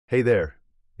Hey there!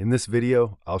 In this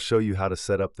video, I'll show you how to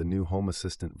set up the new Home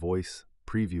Assistant Voice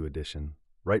Preview Edition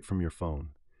right from your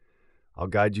phone. I'll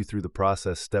guide you through the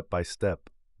process step by step,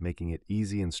 making it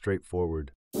easy and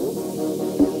straightforward.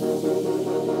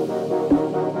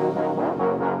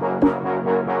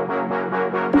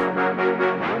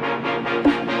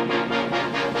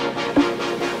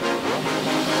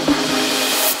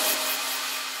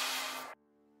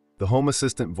 The Home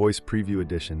Assistant Voice Preview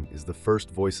Edition is the first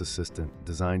voice assistant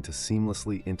designed to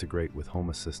seamlessly integrate with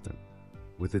Home Assistant.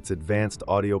 With its advanced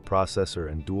audio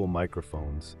processor and dual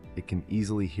microphones, it can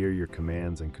easily hear your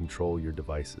commands and control your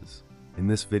devices. In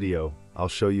this video, I'll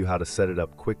show you how to set it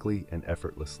up quickly and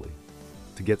effortlessly.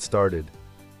 To get started,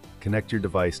 connect your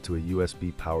device to a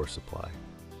USB power supply.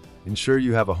 Ensure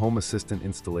you have a Home Assistant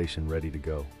installation ready to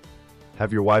go.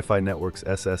 Have your Wi-Fi network's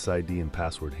SSID and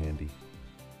password handy.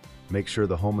 Make sure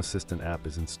the Home Assistant app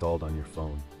is installed on your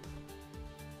phone.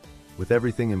 With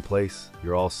everything in place,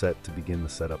 you're all set to begin the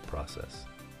setup process.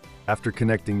 After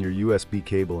connecting your USB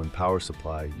cable and power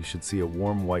supply, you should see a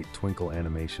warm white twinkle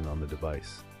animation on the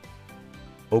device.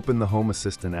 Open the Home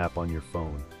Assistant app on your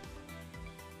phone.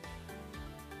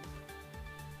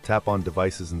 Tap on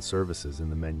Devices and Services in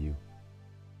the menu.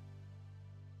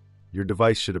 Your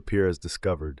device should appear as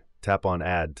discovered. Tap on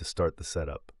Add to start the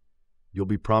setup. You'll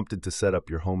be prompted to set up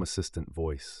your Home Assistant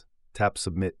voice. Tap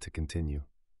Submit to continue.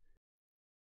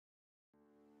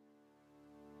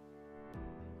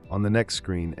 On the next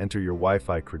screen, enter your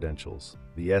Wi-Fi credentials,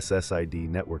 the SSID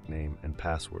network name, and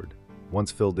password.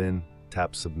 Once filled in,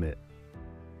 tap Submit.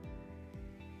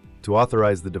 To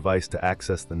authorize the device to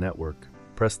access the network,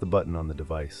 press the button on the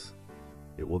device.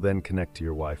 It will then connect to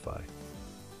your Wi-Fi.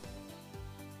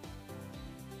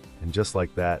 And just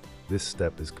like that, this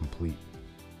step is complete.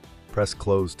 Press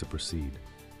Close to proceed.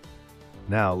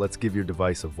 Now, let's give your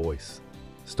device a voice.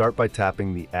 Start by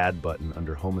tapping the Add button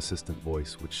under Home Assistant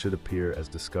Voice, which should appear as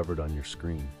discovered on your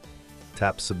screen.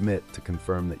 Tap Submit to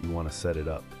confirm that you want to set it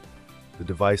up. The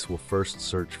device will first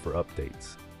search for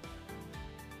updates.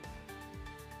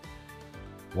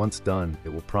 Once done, it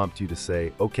will prompt you to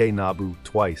say, "OK Nabu,"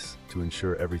 twice to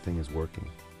ensure everything is working.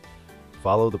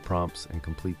 Follow the prompts and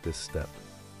complete this step.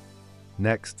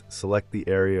 Next, select the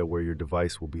area where your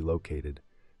device will be located.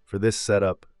 For this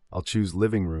setup, I'll choose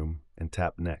Living Room and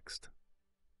tap Next.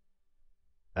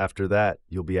 After that,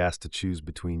 you'll be asked to choose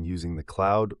between using the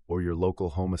cloud or your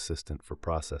local Home Assistant for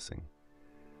processing.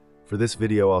 For this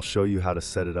video, I'll show you how to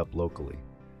set it up locally.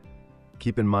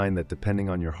 Keep in mind that depending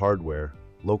on your hardware,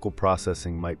 local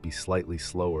processing might be slightly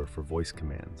slower for voice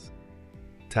commands.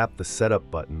 Tap the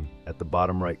Setup button at the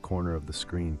bottom right corner of the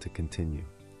screen to continue.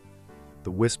 The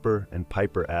Whisper and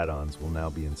Piper add-ons will now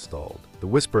be installed. The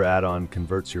Whisper add-on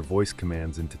converts your voice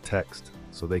commands into text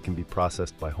so they can be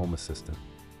processed by Home Assistant.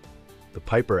 The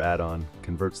Piper add-on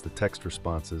converts the text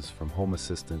responses from Home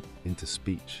Assistant into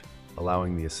speech,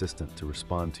 allowing the assistant to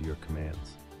respond to your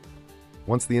commands.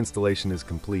 Once the installation is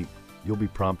complete, you'll be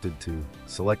prompted to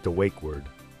select a wake word,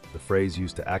 the phrase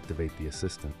used to activate the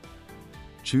assistant.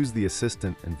 Choose the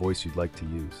assistant and voice you'd like to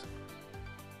use.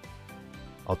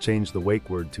 I'll change the wake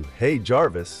word to "Hey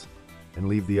Jarvis" and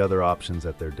leave the other options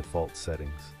at their default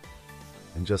settings.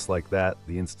 And just like that,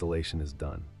 the installation is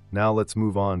done. Now let's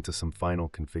move on to some final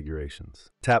configurations.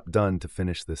 Tap Done to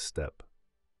finish this step.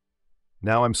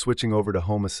 Now I'm switching over to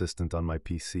Home Assistant on my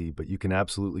PC, but you can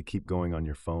absolutely keep going on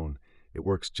your phone. It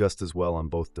works just as well on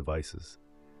both devices.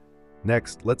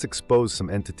 Next, let's expose some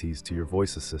entities to your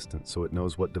voice assistant so it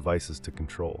knows what devices to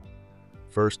control.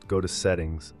 First, go to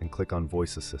Settings and click on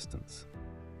Voice Assistants.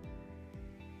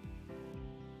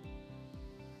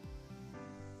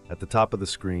 At the top of the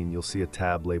screen, you'll see a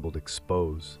tab labeled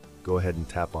Expose. Go ahead and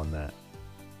tap on that.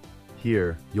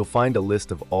 Here, you'll find a list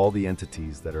of all the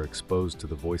entities that are exposed to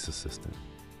the voice assistant.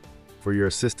 For your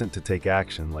assistant to take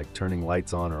action, like turning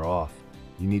lights on or off,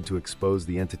 you need to expose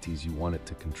the entities you want it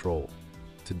to control.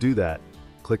 To do that,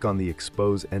 click on the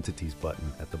Expose Entities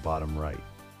button at the bottom right.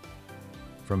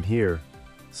 From here,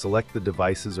 select the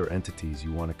devices or entities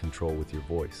you want to control with your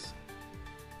voice.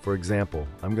 For example,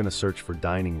 I'm going to search for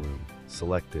Dining Room,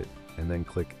 select it, and then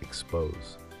click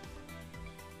Expose.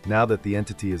 Now that the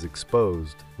entity is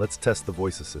exposed, let's test the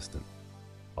voice assistant.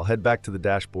 I'll head back to the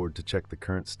dashboard to check the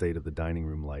current state of the dining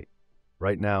room light.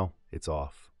 Right now, it's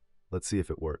off. Let's see if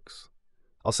it works.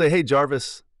 I'll say, "Hey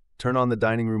Jarvis, turn on the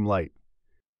dining room light."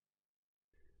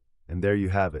 And there you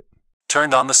have it.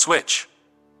 Turned on the switch.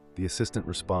 The assistant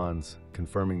responds,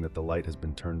 confirming that the light has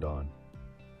been turned on.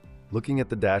 Looking at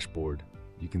the dashboard,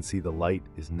 you can see the light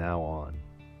is now on.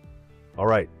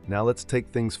 Alright, now let's take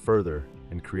things further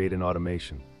and create an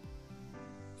automation.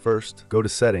 First, go to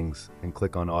Settings and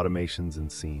click on Automations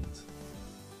and Scenes.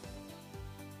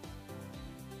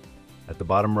 At the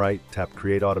bottom right, tap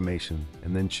Create Automation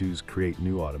and then choose Create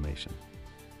New Automation.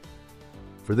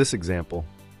 For this example,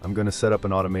 I'm going to set up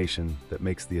an automation that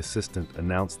makes the assistant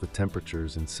announce the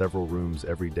temperatures in several rooms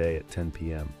every day at 10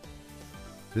 p.m.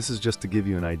 This is just to give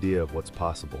you an idea of what's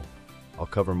possible. I'll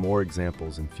cover more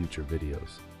examples in future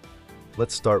videos.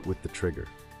 Let's start with the trigger.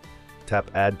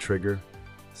 Tap Add Trigger,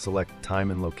 select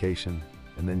Time and Location,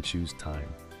 and then choose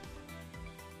Time.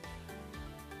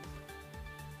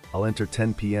 I'll enter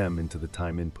 10 p.m. into the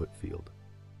time input field.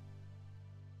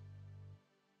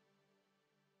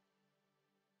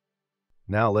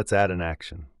 Now let's add an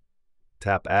action.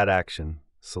 Tap Add Action,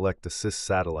 select Assist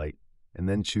Satellite, and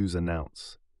then choose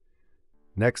Announce.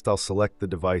 Next, I'll select the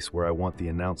device where I want the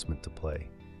announcement to play,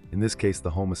 in this case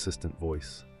the Home Assistant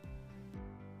voice.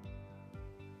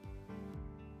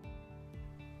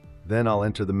 Then I'll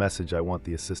enter the message I want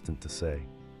the assistant to say.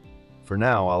 For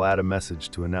now, I'll add a message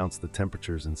to announce the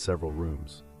temperatures in several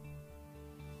rooms.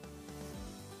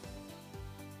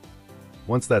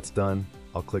 Once that's done,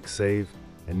 I'll click Save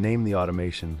and name the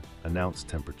automation Announce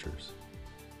Temperatures.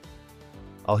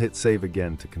 I'll hit Save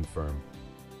again to confirm.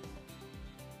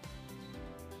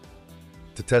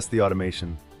 To test the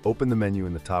automation, open the menu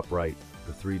in the top right,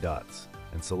 the three dots,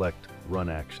 and select Run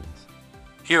Actions.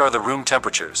 Here are the room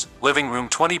temperatures. Living room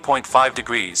 20.5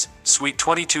 degrees, suite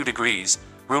 22 degrees,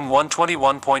 room 1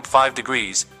 21.5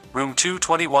 degrees, room 2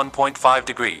 21.5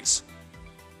 degrees.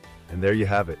 And there you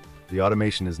have it. The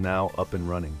automation is now up and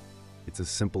running. It's as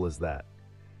simple as that.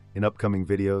 In upcoming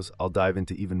videos, I'll dive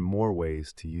into even more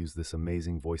ways to use this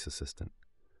amazing voice assistant.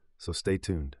 So stay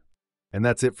tuned. And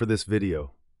that's it for this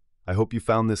video. I hope you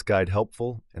found this guide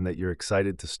helpful and that you're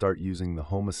excited to start using the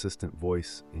Home Assistant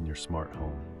voice in your smart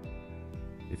home.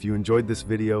 If you enjoyed this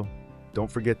video,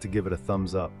 don't forget to give it a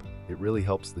thumbs up. It really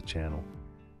helps the channel.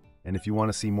 And if you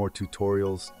want to see more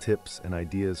tutorials, tips, and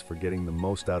ideas for getting the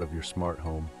most out of your smart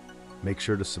home, make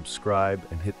sure to subscribe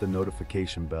and hit the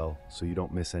notification bell so you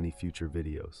don't miss any future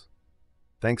videos.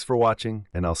 Thanks for watching,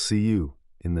 and I'll see you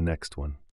in the next one.